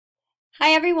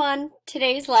Hi everyone!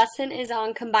 Today's lesson is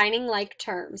on combining like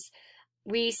terms.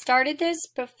 We started this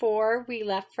before we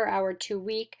left for our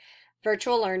 2-week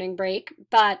virtual learning break,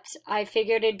 but I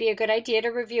figured it'd be a good idea to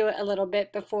review it a little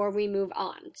bit before we move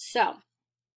on. So,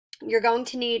 you're going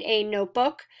to need a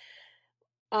notebook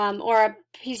or a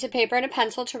piece of paper and a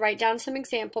pencil to write down some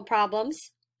example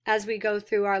problems as we go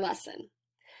through our lesson.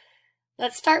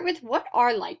 Let's start with what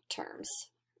are like terms?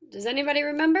 Does anybody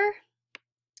remember?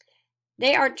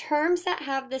 They are terms that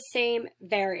have the same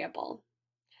variable.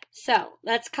 So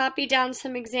let's copy down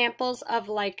some examples of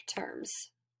like terms.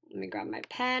 Let me grab my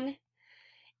pen.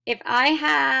 If I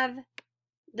have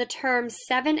the term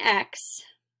 7x,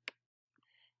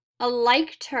 a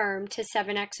like term to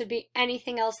 7x would be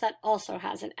anything else that also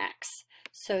has an x.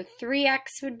 So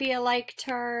 3x would be a like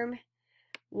term,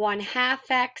 1/2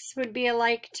 x would be a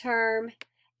like term,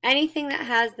 anything that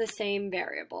has the same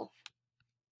variable.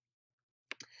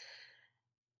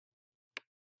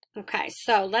 Okay,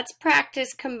 so let's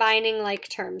practice combining like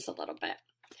terms a little bit.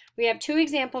 We have 2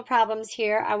 example problems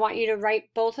here. I want you to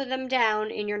write both of them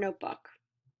down in your notebook.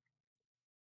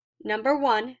 Number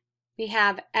 1, we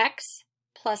have x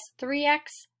plus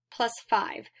 3x plus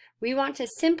 5. We want to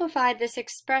simplify this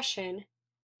expression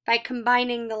by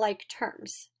combining the like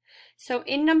terms. So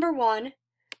in number 1,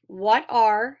 what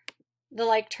are the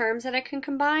like terms that I can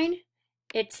combine?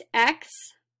 It's x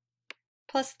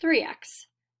plus 3x.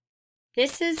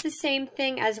 This is the same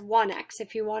thing as 1x.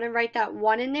 If you want to write that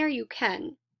 1 in there, you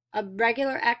can. A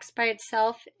regular x by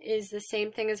itself is the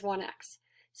same thing as 1x.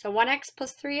 So 1x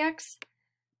plus 3x,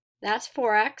 that's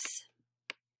 4x.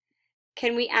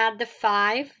 Can we add the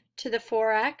 5 to the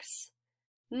 4x?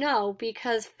 No,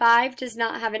 because 5 does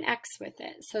not have an x with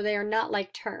it, so they are not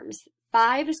like terms.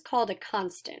 5 is called a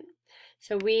constant,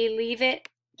 so we leave it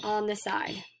on the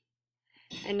side.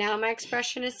 And now my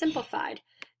expression is simplified.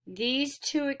 These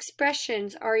 2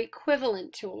 expressions are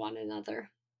equivalent to one another.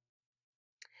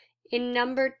 In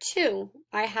number 2,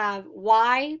 I have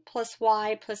y plus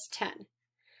 10.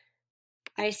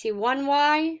 I see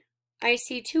 1y, I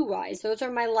see 2y's. Those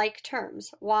are my like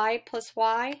terms. Y plus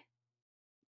y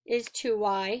is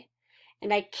 2y,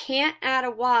 and I can't add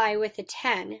a y with a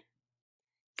 10,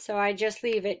 so I just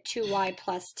leave it 2y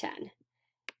plus 10.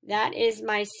 That is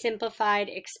my simplified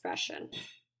expression.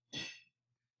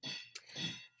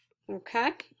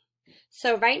 Okay,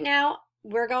 so right now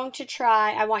we're going to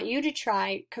try, I want you to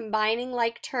try combining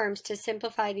like terms to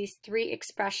simplify these 3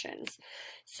 expressions.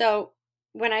 So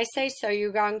when I say so,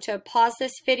 you're going to pause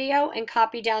this video and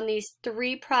copy down these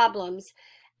 3 problems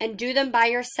and do them by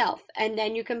yourself, and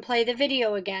then you can play the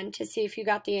video again to see if you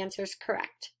got the answers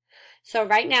correct. So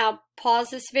right now,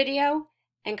 pause this video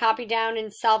and copy down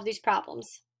and solve these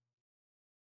problems.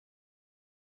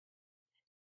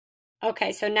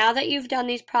 Okay, so now that you've done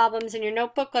these problems in your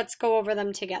notebook, let's go over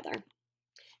them together.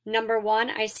 Number 1,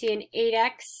 I see an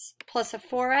 8x plus a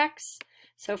 4x.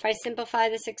 So if I simplify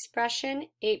this expression,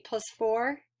 8 plus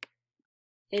 4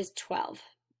 is 12.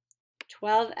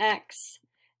 12x.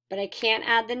 But I can't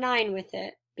add the 9 with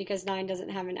it because 9 doesn't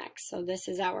have an x. So this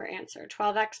is our answer,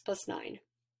 12x plus 9.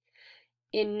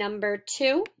 In number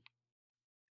 2,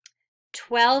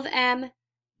 12m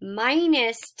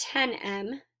minus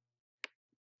 10m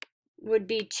would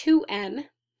be 2m.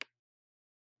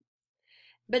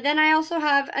 But then I also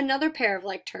have another pair of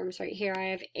like terms right here. I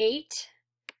have 8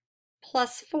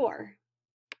 plus 4.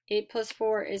 8 plus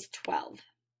 4 is 12.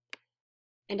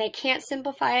 And I can't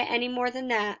simplify it any more than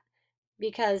that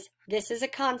because this is a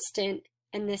constant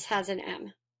and this has an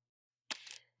m.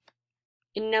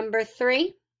 In number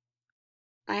 3,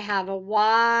 I have a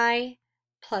y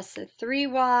plus a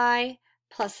 3y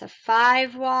plus a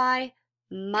 5y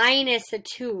minus a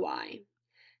 2y.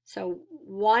 So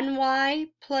 1y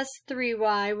plus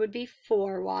 3y would be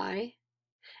 4y,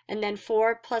 and then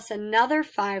 4 plus another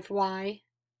 5y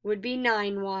would be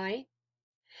 9y,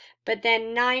 but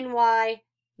then 9y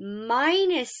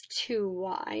minus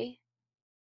 2y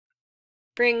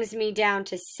brings me down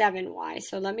to 7y.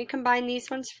 So let me combine these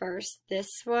ones first. This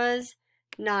was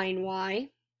 9y.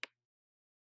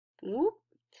 Whoop.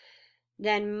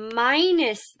 Then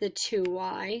minus the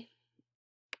 2y.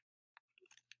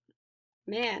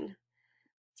 Man,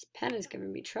 this pen is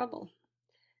giving me trouble.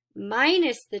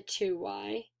 Minus the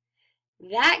 2y.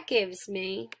 That gives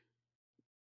me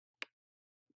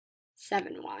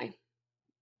 7y.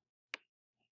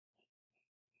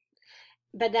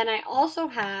 But then I also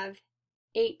have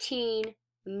 18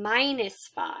 minus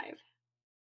 5.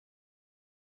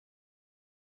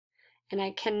 And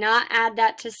I cannot add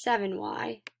that to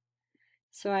 7y.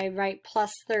 So I write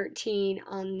plus 13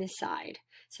 on the side.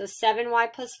 So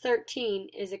 7y plus 13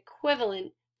 is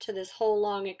equivalent to this whole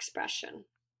long expression.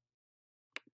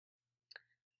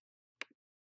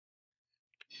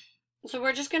 So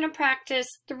we're just going to practice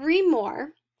 3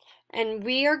 more, and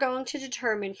we are going to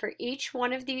determine for each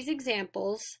one of these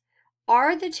examples,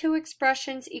 are the 2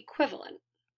 expressions equivalent?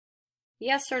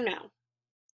 Yes or no?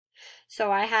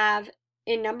 So I have,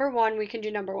 in number 1, we can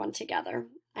do number 1 together.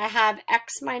 I have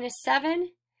x minus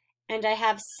 7, and I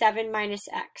have 7 minus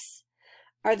x.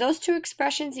 Are those 2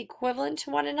 expressions equivalent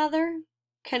to one another?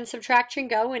 Can subtraction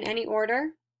go in any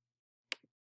order?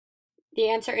 The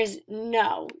answer is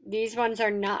no. These ones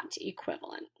are not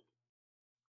equivalent.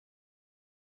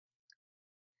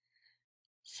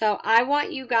 So I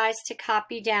want you guys to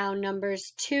copy down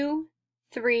numbers 2,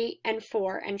 3, and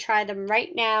 4 and try them right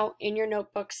now in your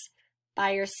notebooks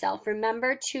by yourself.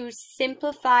 Remember to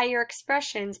simplify your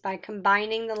expressions by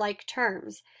combining the like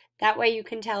terms. That way you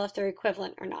can tell if they're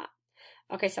equivalent or not.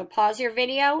 Okay, so pause your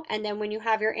video, and then when you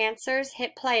have your answers,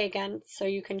 hit play again so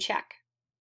you can check.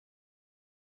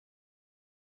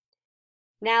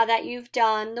 Now that you've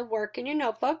done the work in your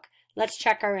notebook, let's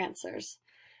check our answers.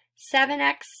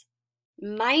 7x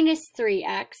minus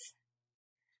 3x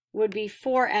would be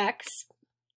 4x,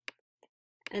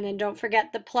 and then don't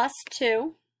forget the plus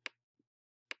 2.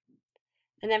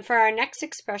 And then for our next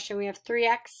expression, we have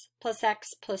 3x plus x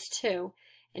plus 2.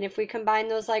 And if we combine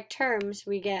those like terms,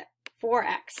 we get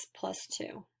 4x plus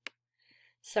 2.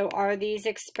 So are these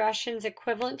expressions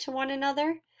equivalent to one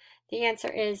another? The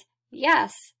answer is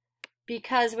yes,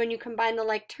 because when you combine the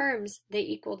like terms, they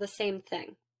equal the same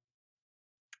thing.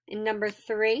 In number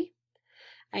 3,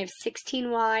 I have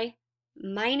 16y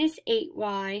minus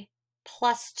 8y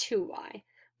plus 2y.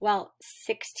 Well,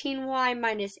 16y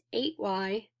minus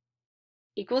 8y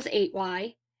equals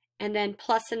 8y, and then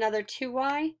plus another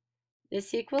 2y,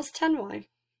 this equals 10y.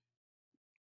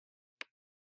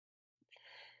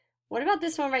 What about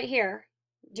this one right here?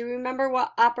 Do you remember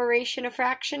what operation of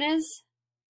fraction is?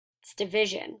 It's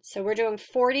division. So we're doing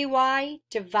 40y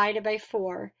divided by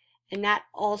 4, and that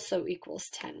also equals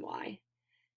 10y.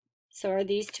 So are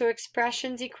these 2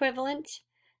 expressions equivalent?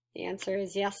 The answer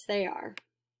is yes, they are.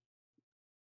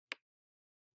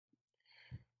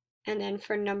 And then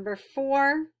for number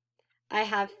 4, I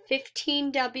have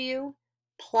 15w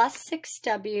plus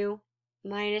 6w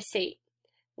minus 8.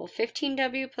 Well,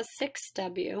 15w plus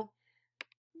 6w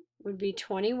would be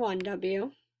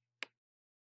 21w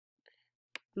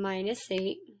minus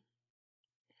 8.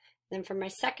 Then for my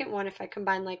second one, if I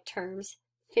combine like terms,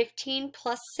 15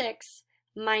 plus 6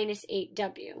 minus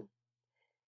 8w.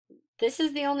 This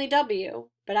is the only w,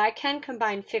 but I can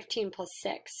combine 15 plus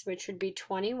 6, which would be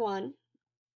 21.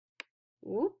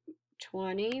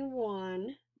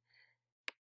 21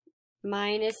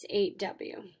 minus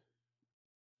 8w.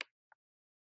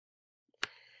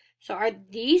 So are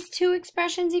these 2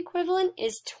 expressions equivalent?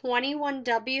 Is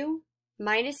 21w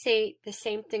minus 8 the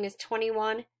same thing as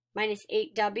 21 minus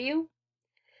 8w?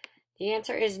 The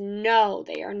answer is no,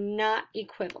 they are not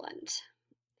equivalent.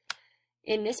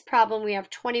 In this problem, we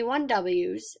have 21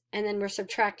 w's, and then we're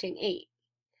subtracting 8.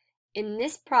 In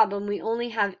this problem, we only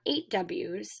have 8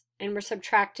 w's, and we're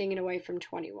subtracting it away from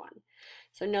 21.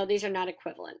 So no, these are not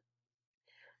equivalent.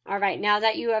 All right, now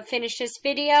that you have finished this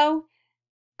video,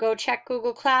 go check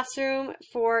Google Classroom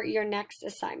for your next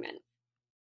assignment.